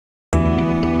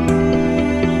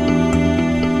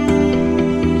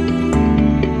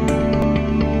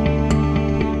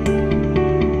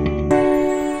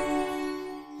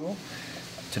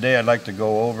Today I'd like to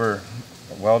go over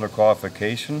welder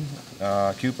qualification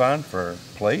coupon for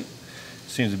plate.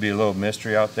 Seems to be a little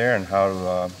mystery out there and how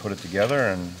to put it together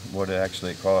and what it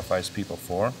actually qualifies people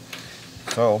for.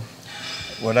 So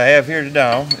what I have here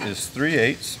now is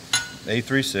 3/8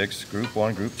 A36 Group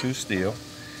 1 Group 2 steel,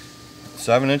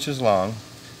 7 inches long.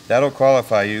 That'll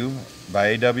qualify you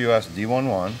by AWS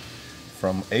D11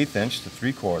 from 1/8 inch to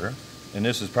 3/4, and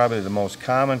this is probably the most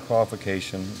common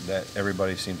qualification that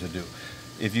everybody seems to do.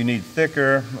 If you need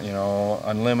thicker,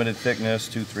 unlimited thickness,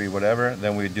 2, 3, whatever,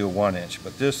 then we do a 1 inch.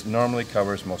 But this normally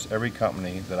covers most every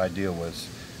company that I deal with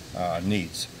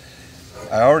needs.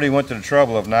 I already went to the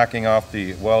trouble of knocking off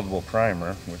the weldable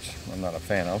primer, which I'm not a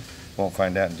fan of. Won't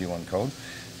find that in D1 code.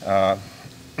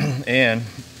 And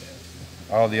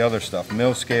all the other stuff,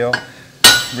 mill scale.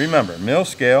 Remember, mill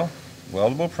scale,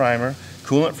 weldable primer,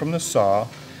 coolant from the saw,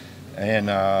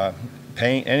 and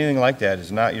paint, anything like that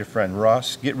is not your friend.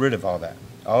 Rust, get rid of all that.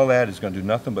 All that is going to do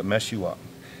nothing but mess you up.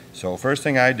 So first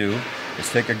thing I do is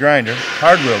take a grinder,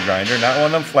 hard wheel grinder, not one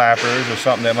of them flappers or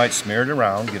something that might smear it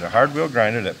around. Get a hard wheel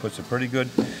grinder that puts a pretty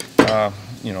good,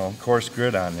 coarse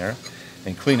grit on there,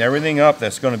 and clean everything up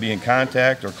that's going to be in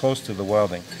contact or close to the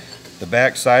welding. The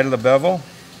back side of the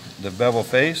bevel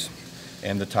face,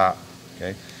 and the top.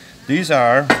 Okay, these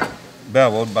are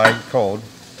beveled by code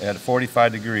at a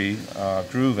 45-degree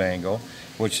groove angle,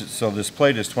 so this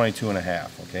plate is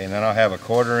 22.5. Okay, and then I'll have a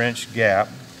 1/4 inch gap,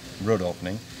 root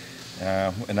opening,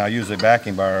 and I'll use a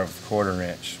backing bar of 1/4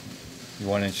 inch,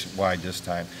 1 inch wide this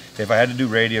time. If I had to do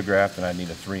radiograph, then I'd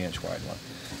need a 3-inch wide one.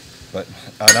 But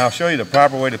and I'll show you the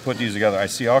proper way to put these together. I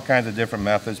see all kinds of different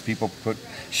methods. People put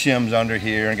shims under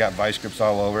here and got vice grips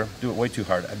all over. Do it way too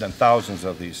hard. I've done thousands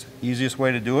of these. Easiest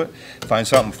way to do it, find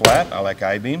something flat. I like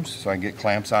I-beams, so I can get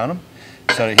clamps on them.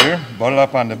 Set it here, butt it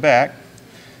up on the back,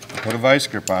 put a vice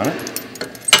grip on it.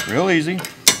 Real easy.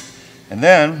 And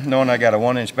then, knowing I got a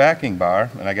 1 inch backing bar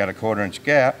and I got a 1/4 inch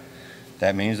gap,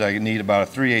 that means I need about a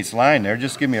 3/8 line there.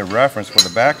 Just give me a reference where the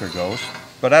backer goes.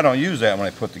 But I don't use that when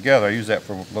I put together. I use that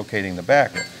for locating the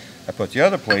backer. I put the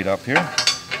other plate up here,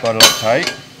 butt it up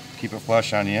tight, keep it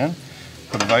flush on the end,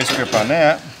 put a vice grip on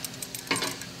that,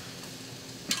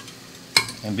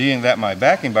 and being that my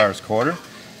backing bar is 1/4,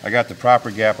 I got the proper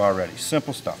gap already.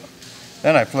 Simple stuff.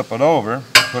 Then I flip it over,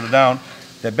 put it down.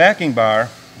 The backing bar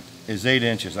is 8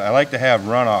 inches. I like to have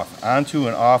runoff onto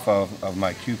and off of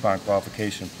my coupon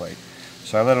qualification plate.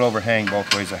 So I let it overhang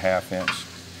both ways a 1/2 inch.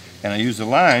 And I use the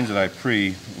lines that I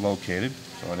pre-located,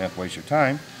 so I don't have to waste your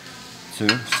time,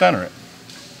 to center it.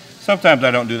 Sometimes I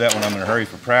don't do that when I'm in a hurry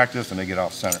for practice and they get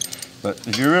off center. But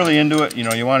if you're really into it,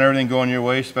 you want everything going your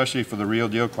way, especially for the real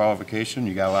deal qualification.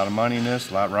 You got a lot of money in this,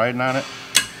 a lot riding on it.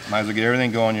 Might as well get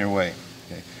everything going your way.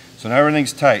 Okay. So now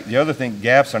everything's tight. The other thing,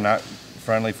 gaps are not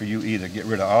friendly for you either. Get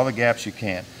rid of all the gaps you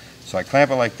can. So I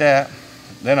clamp it like that,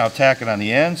 then I'll tack it on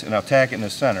the ends and I'll tack it in the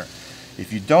center.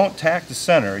 If you don't tack the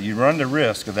center, you run the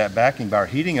risk of that backing bar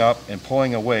heating up and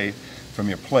pulling away from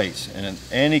your plates. And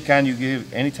anytime you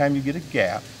get a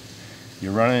gap,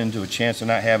 you're running into a chance of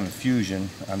not having fusion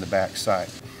on the back side.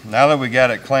 Now that we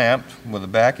got it clamped with the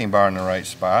backing bar in the right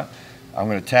spot, I'm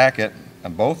going to tack it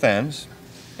on both ends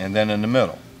and then in the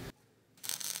middle.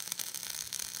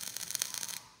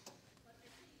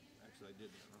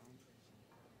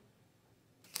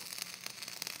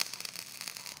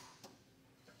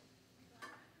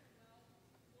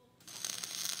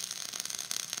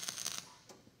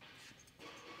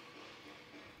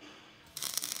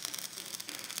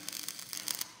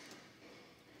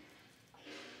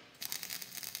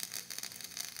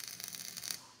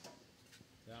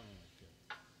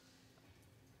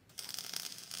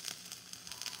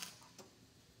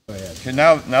 Okay,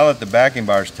 now that the backing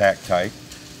bar is tacked tight,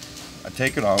 I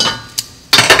take it over,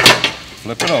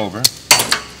 flip it over,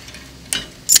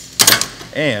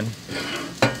 and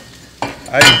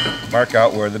I mark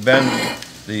out where the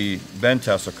bend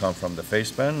test will come from, the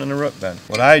face bend and the root bend.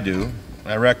 What I do,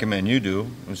 and I recommend you do,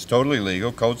 it's totally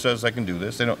legal, code says I can do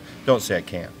this, they don't say I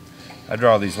can't. I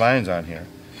draw these lines on here,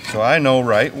 so I know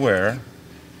right where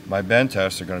my bend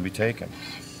tests are going to be taken.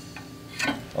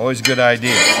 Always a good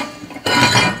idea.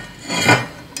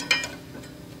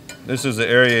 This is the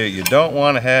area you don't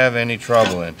want to have any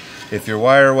trouble in. If your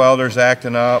wire welder's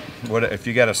acting up, if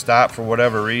you got to stop for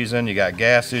whatever reason, you got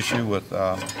gas issue with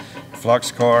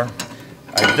flux core,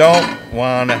 I don't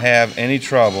want to have any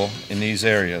trouble in these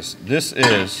areas. This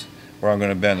is where I'm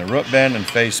going to bend the root bend and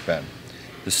face bend.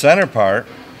 The center part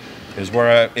is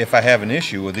where if I have an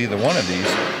issue with either one of these,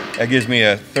 that gives me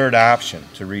a third option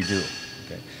to redo.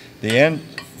 Okay. The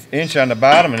inch on the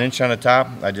bottom and inch on the top,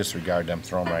 I disregard them,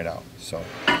 throw them right out. So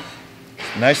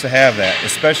Nice to have that,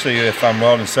 especially if I'm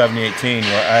welding 7018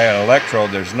 where I had an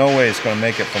electrode. There's no way it's going to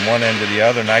make it from one end to the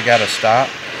other, and I got to stop.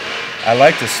 I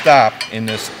like to stop in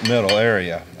this middle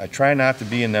area. I try not to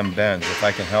be in them bends if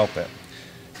I can help it.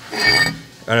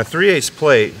 And a 3/8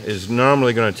 plate is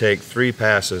normally going to take 3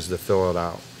 passes to fill it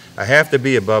out. I have to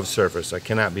be above surface. I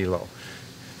cannot be low.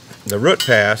 The root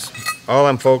pass, all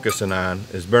I'm focusing on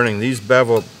is burning these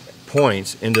bevel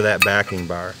points into that backing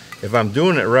bar. If I'm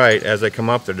doing it right, as I come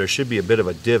up there should be a bit of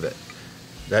a divot.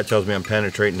 That tells me I'm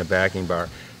penetrating the backing bar.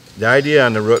 The idea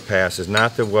on the root pass is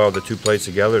not to weld the 2 plates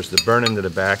together, it's to burn into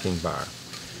the backing bar.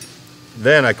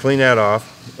 Then I clean that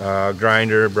off,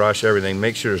 grinder, brush, everything,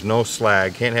 make sure there's no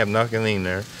slag, can't have nothing in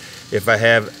there. If I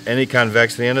have any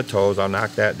convexity in the toes, I'll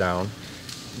knock that down.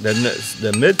 Then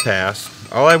the mid pass,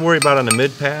 all I worry about on the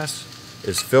mid pass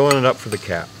is filling it up for the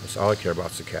cap. That's all I care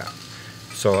about is the cap.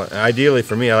 So ideally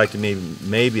for me, I like to be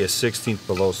maybe a 1/16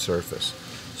 below surface.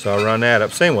 So I'll run that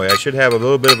up. Same way, I should have a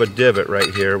little bit of a divot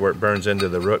right here where it burns into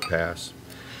the root pass.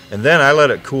 And then I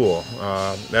let it cool.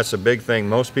 That's a big thing.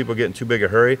 Most people get in too big a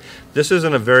hurry. This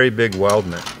isn't a very big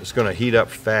weldment. It's going to heat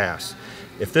up fast.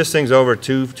 If this thing's over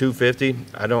 250,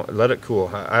 I don't let it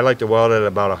cool. I like to weld it at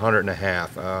about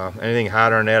 100.5. Anything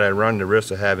hotter than that, I run the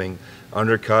risk of having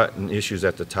undercut and issues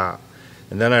at the top.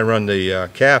 And then I run the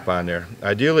cap on there.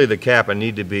 Ideally, the cap I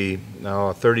need to be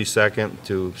 32nd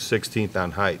to 16th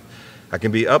on height. I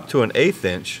can be up to an 1/8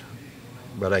 inch,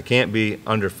 but I can't be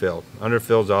underfilled.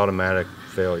 Underfilled's automatic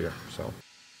failure. So.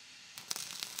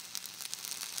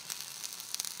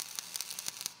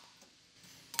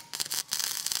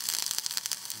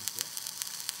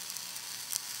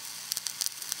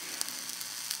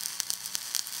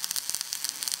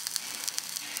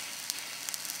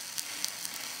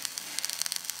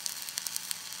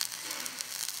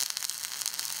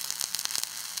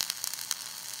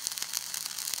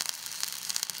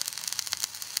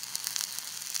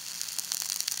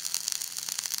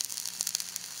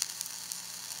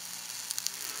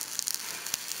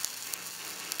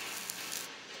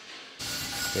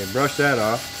 Okay, brush that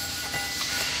off.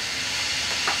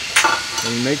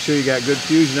 And you make sure you got good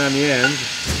fusion on the ends,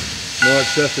 no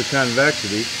excessive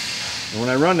convexity. And when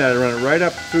I run that, I run it right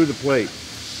up through the plate.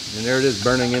 And there it is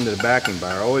burning into the backing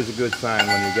bar. Always a good sign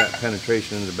when you got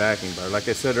penetration into the backing bar. Like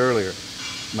I said earlier,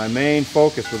 my main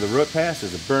focus with the root pass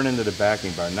is to burn into the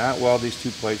backing bar, not weld these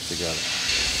 2 plates together.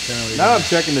 Now I'm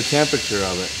checking the temperature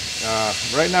of it.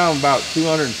 Right now I'm about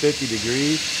 250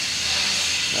 degrees.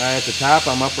 At the top,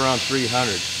 I'm up around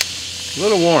 300. A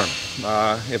little warm.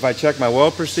 If I check my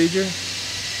weld procedure,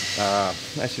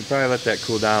 I should probably let that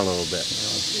cool down a little bit.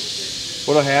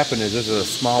 What'll happen is this is a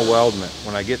small weldment.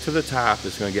 When I get to the top,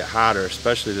 it's going to get hotter,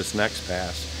 especially this next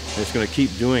pass, and it's going to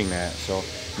keep doing that. So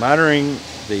monitoring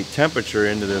the temperature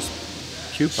into this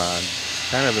coupon is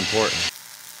kind of important.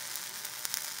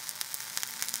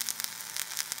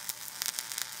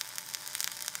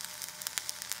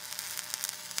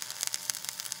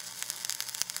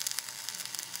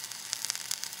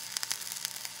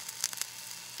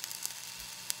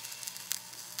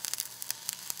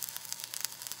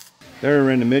 There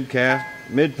we're in the mid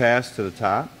pass to the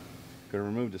top. Going to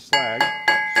remove the slag.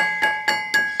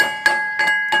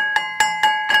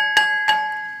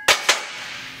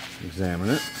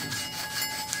 Examine it.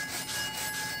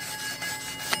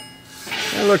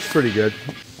 That looks pretty good.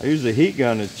 I use the heat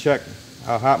gun to check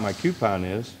how hot my coupon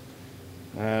is.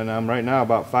 And I'm right now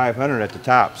about 500 at the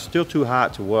top. Still too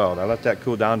hot to weld. I let that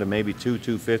cool down to maybe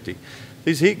 250.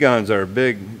 These heat guns are a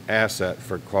big asset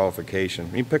for qualification.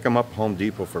 You can pick them up at Home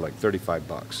Depot for like 35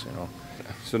 bucks, you know.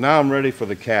 So now I'm ready for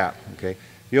the cap, okay.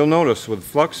 You'll notice with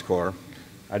flux core,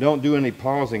 I don't do any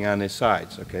pausing on these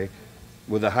sides, okay.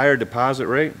 With a higher deposit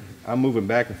rate, I'm moving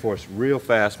back and forth real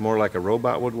fast, more like a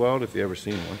robot would weld if you ever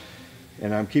seen one.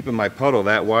 And I'm keeping my puddle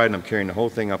that wide and I'm carrying the whole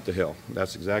thing up the hill.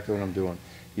 That's exactly what I'm doing.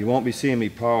 You won't be seeing me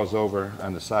pause over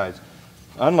on the sides.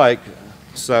 Unlike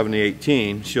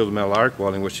 7018 shielded metal arc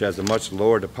welding, which has a much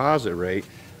lower deposit rate,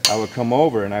 I would come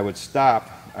over and I would stop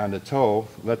on the toe,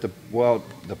 let the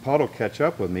puddle catch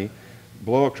up with me,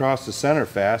 blow across the center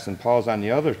fast and pause on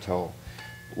the other toe.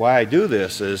 Why I do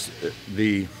this is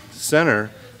the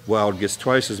center weld gets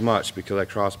twice as much because I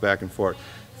cross back and forth.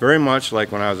 Very much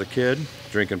like when I was a kid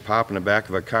drinking pop in the back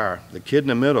of a car. The kid in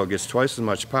the middle gets twice as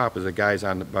much pop as the guys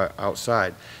on the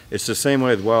outside. It's the same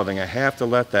way with welding. I have to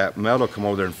let that metal come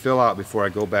over there and fill out before I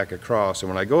go back across. And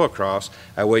when I go across,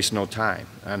 I waste no time.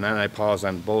 And then I pause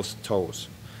on both toes.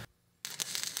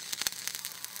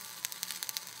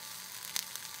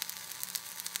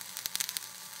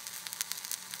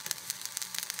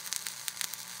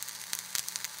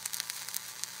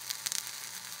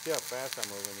 See how fast I'm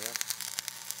moving, yeah?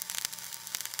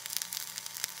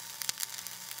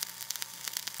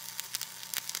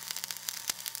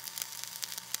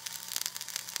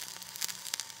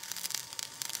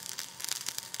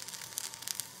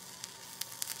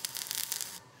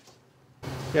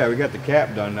 Yeah, we got the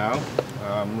cap done now.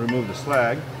 Remove the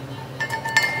slag.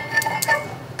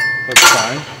 Looks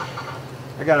fine.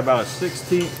 I got about a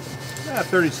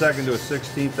 32nd to a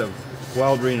 16th of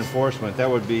weld reinforcement. That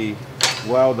would be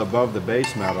weld above the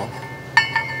base metal.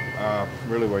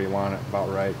 Really where you want it, about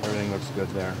right. Everything looks good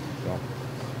there. So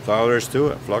that's all there is to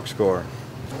it. Flux core.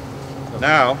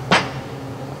 Now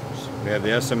we have the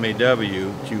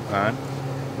SMAW coupon.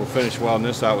 We'll finish welding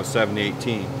this out with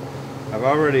 7018. I've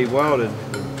already welded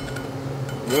the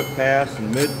whip pass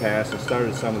and mid pass and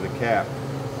started some of the cap.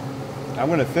 I'm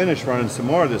going to finish running some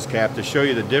more of this cap to show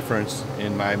you the difference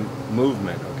in my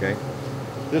movement, okay?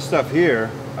 This stuff here,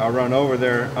 I'll run over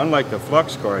there. Unlike the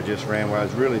flux core I just ran where I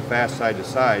was really fast side to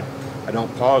side, I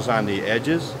don't pause on the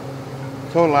edges.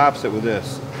 Total opposite with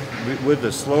this. With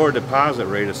the slower deposit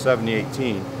rate of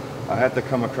 7018, I have to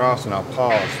come across and I'll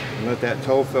pause and let that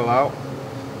toe fill out,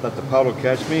 let the puddle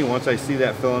catch me. Once I see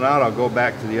that filling out, I'll go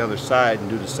back to the other side and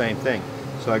do the same thing.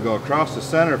 So I go across the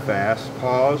center fast,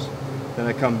 pause, then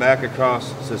I come back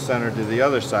across the center to the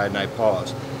other side and I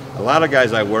pause. A lot of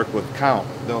guys I work with count.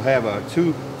 They'll have a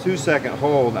two-second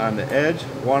hold on the edge,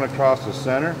 one across the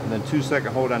center, and then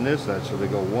 2-second hold on this edge. So they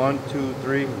go 1, 2,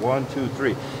 3, 1, 2,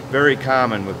 3. Very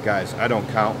common with guys. I don't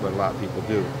count, but a lot of people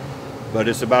do. But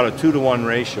it's about a 2-to-1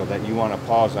 ratio that you want to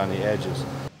pause on the edges.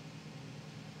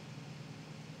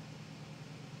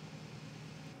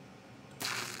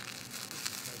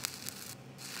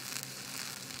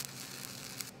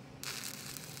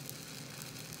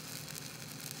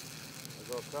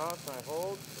 Go across, I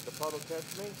hold, let the puddle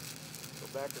catch me. Go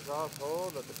back across,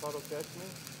 hold, let the puddle catch me.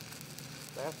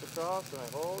 Fast across, and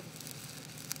I hold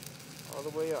all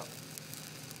the way up.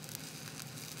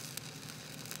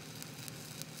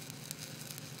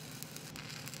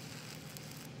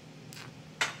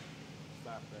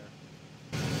 Stop there.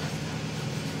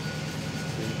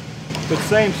 But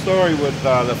same story with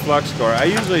the flux core.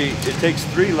 It takes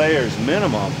 3 layers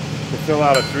minimum to fill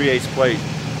out a 3/8 plate.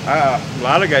 A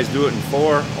lot of guys do it in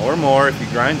 4 or more if you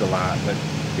grind a lot, but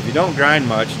if you don't grind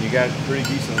much and you got pretty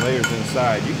decent layers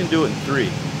inside, you can do it in 3.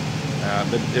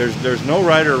 But there's no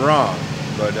right or wrong,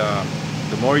 but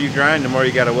the more you grind, the more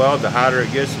you got to weld, the hotter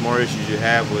it gets, the more issues you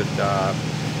have with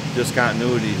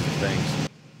discontinuities and things.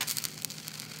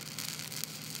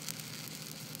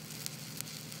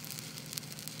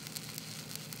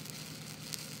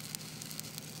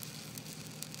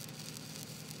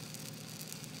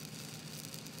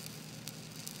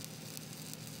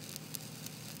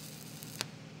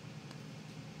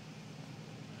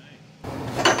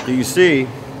 You can see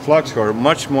flux core,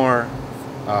 much more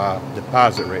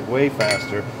deposit rate, way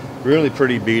faster, really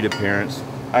pretty bead appearance.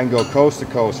 I can go coast to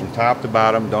coast from top to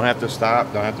bottom, don't have to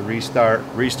stop, don't have to restart.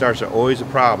 Restarts are always a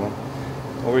problem.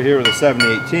 Over here with the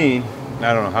 7018,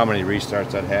 I don't know how many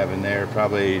restarts I'd have in there,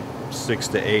 probably 6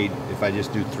 to 8 if I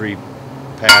just do 3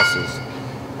 passes.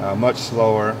 Much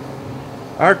slower.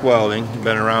 Arc welding has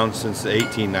been around since the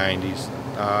 1890s.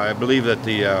 I believe that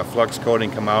the flux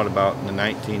coating came out about in the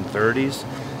 1930s.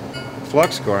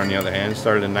 Flux core, on the other hand,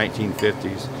 started in the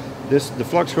 1950s. The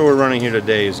flux core we're running here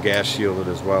today is gas shielded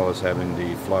as well as having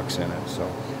the flux in it.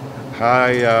 So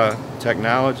high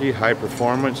technology, high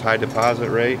performance, high deposit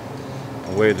rate,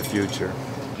 and way of the future.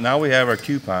 Now we have our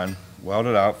coupon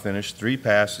welded out, finished, 3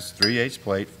 passes, 3/8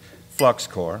 plate, flux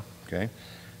core. Okay.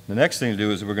 The next thing to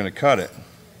do is we're going to cut it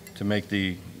to make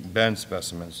the bend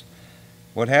specimens.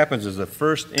 What happens is the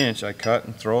first inch I cut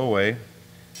and throw away,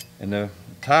 and the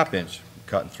top inch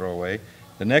cut and throw away.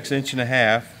 The next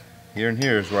 1.5 inches, here and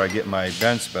here, is where I get my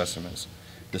bend specimens.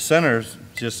 The center's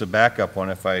just a backup one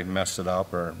if I mess it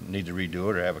up or need to redo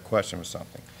it or have a question with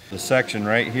something. The section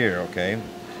right here, okay,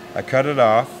 I cut it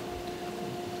off,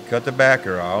 cut the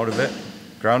backer out of it,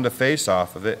 ground the face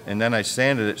off of it, and then I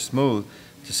sanded it smooth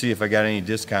to see if I got any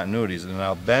discontinuities, and then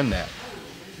I'll bend that.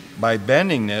 By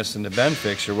bending this in the bend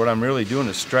fixture, what I'm really doing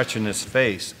is stretching this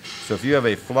face. So if you have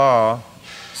a flaw,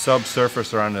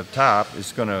 subsurface or on the top,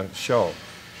 it's going to show.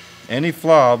 Any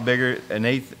flaw bigger than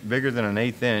an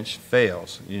 1/8 inch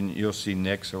fails. You'll see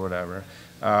nicks or whatever.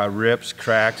 Rips,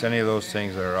 cracks, any of those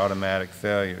things are automatic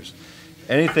failures.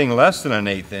 Anything less than an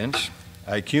 1/8 inch,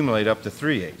 I accumulate up to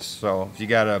 3/8. So if you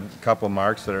got a couple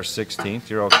marks that are 1/16,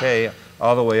 you're okay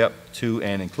all the way up to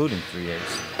and including 3/8.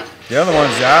 The other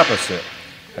one's the opposite.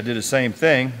 I did the same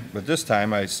thing, but this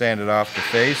time I sanded off the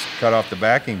face, cut off the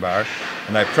backing bar,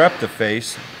 and I prepped the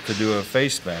face to do a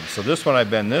face bend. So this one I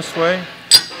bend this way.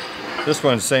 This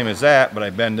one's the same as that, but I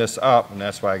bend this up, and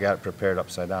that's why I got it prepared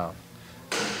upside down.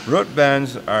 Root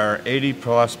bends are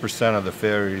 80+% of the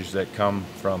failures that come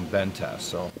from bend tests.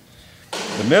 So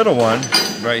the middle one,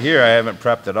 right here, I haven't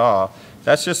prepped at all.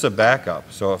 That's just a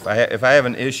backup. So if I have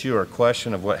an issue or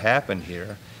question of what happened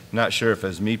here, not sure if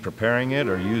it's me preparing it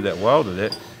or you that welded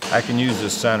it, I can use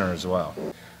this center as well.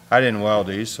 I didn't weld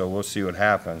these, so we'll see what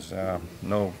happens.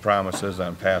 No promises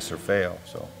on pass or fail.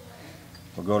 So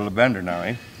we'll go to the bender now,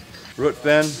 eh? Root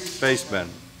bend, face bend.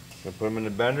 We'll put them in the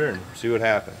bender and see what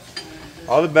happens.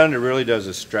 All the bender really does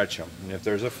is stretch them. And if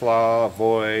there's a flaw, a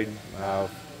void,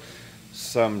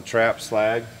 some trap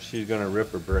slag, she's going to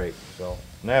rip or break. So,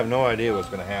 and I have no idea what's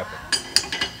going to happen.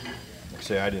 Like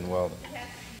say I didn't weld it.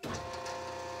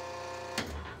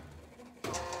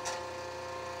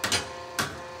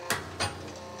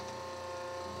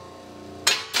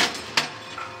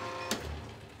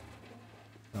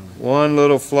 One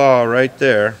little flaw right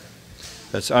there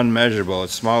that's unmeasurable.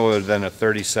 It's smaller than a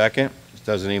 32nd. It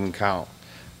doesn't even count.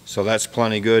 So that's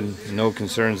plenty good. No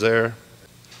concerns there.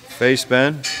 Face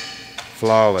bend,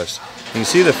 flawless. You can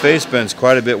see the face bend's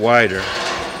quite a bit wider,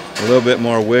 a little bit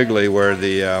more wiggly where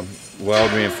the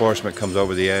weld reinforcement comes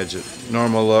over the edge.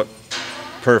 Normal look,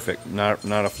 perfect, not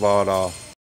a flaw at all.